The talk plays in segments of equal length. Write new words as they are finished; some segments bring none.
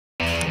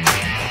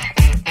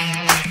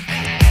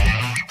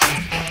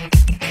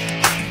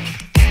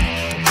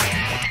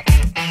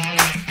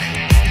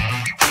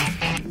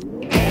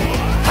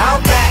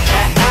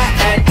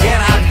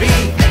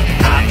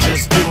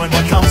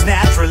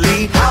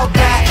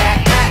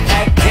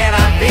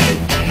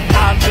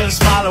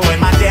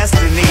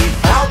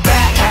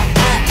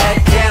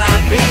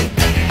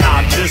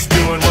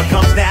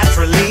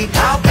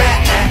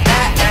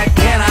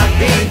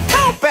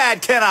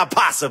I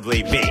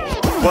possibly be?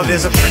 Well,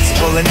 there's a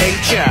principle in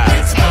nature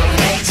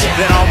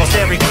that almost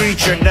every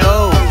creature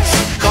knows,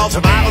 called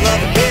survival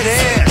of the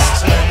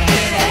fittest.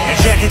 And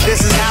check it, this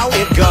is how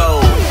it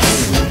goes.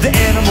 The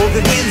animal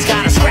that wins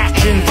gotta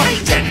scratch and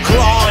bite and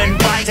claw and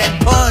bite and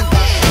punch.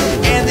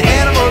 And the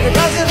animal that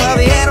doesn't, well,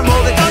 the animal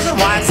that doesn't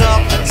winds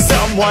up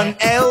someone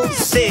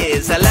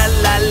else's la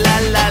la la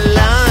la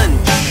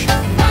lunch.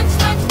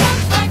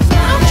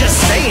 I'm just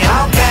saying,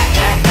 how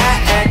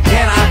bad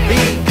can I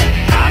be?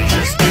 I'm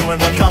just doing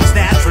what comes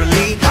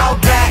naturally. How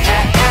bad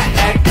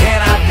can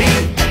I be?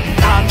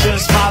 I'm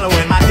just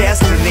following my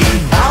destiny.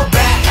 How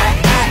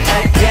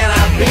bad can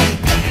I be?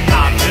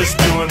 I'm just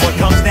doing what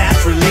comes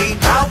naturally.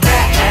 How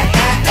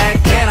bad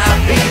can I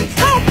be?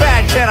 How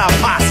bad can I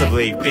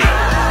possibly be?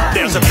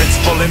 There's a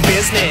principle in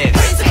business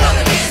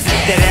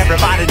that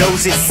everybody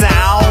knows is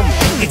sound.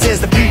 It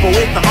says the people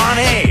with the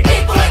money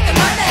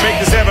make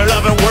this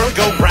ever-loving world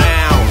go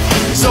round.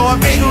 So I'm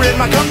bigger in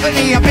my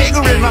company, I'm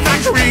bigger in my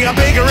factory, I'm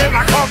bigger in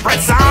my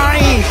corporate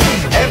sign.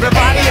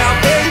 Everybody out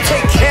there, you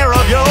take care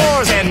of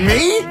yours, and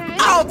me,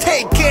 I'll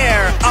take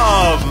care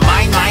of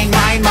mine.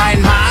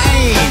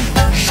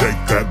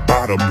 Shake that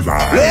bottom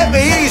line. Let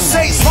me hear you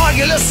say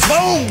smogulous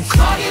smoke.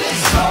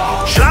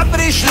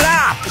 Schlappity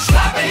slop.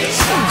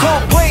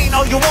 Complain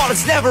all you want,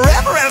 it's never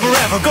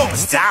ever gonna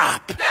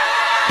stop.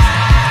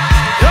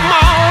 Come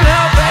on,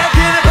 how bad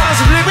can it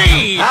possibly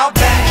be? How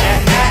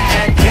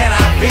bad can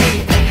I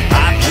be?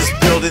 I'm just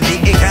building the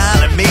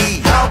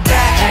economy. How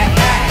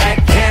bad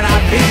can I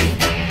be?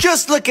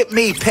 Just look at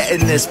me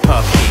petting this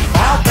puppy.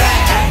 How bad